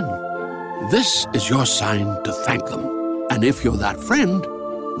sleep in. This is your sign to thank them. And if you're that friend,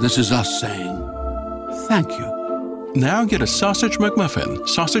 this is us saying thank you. Now get a sausage McMuffin,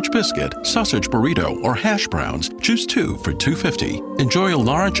 sausage biscuit, sausage burrito, or hash browns. Choose 2 for $2.50. Enjoy a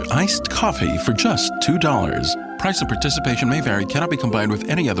large iced coffee for just $2. Price and participation may vary. Cannot be combined with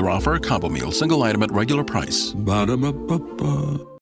any other offer or combo meal. Single item at regular price. Ba-da-ba-ba-ba.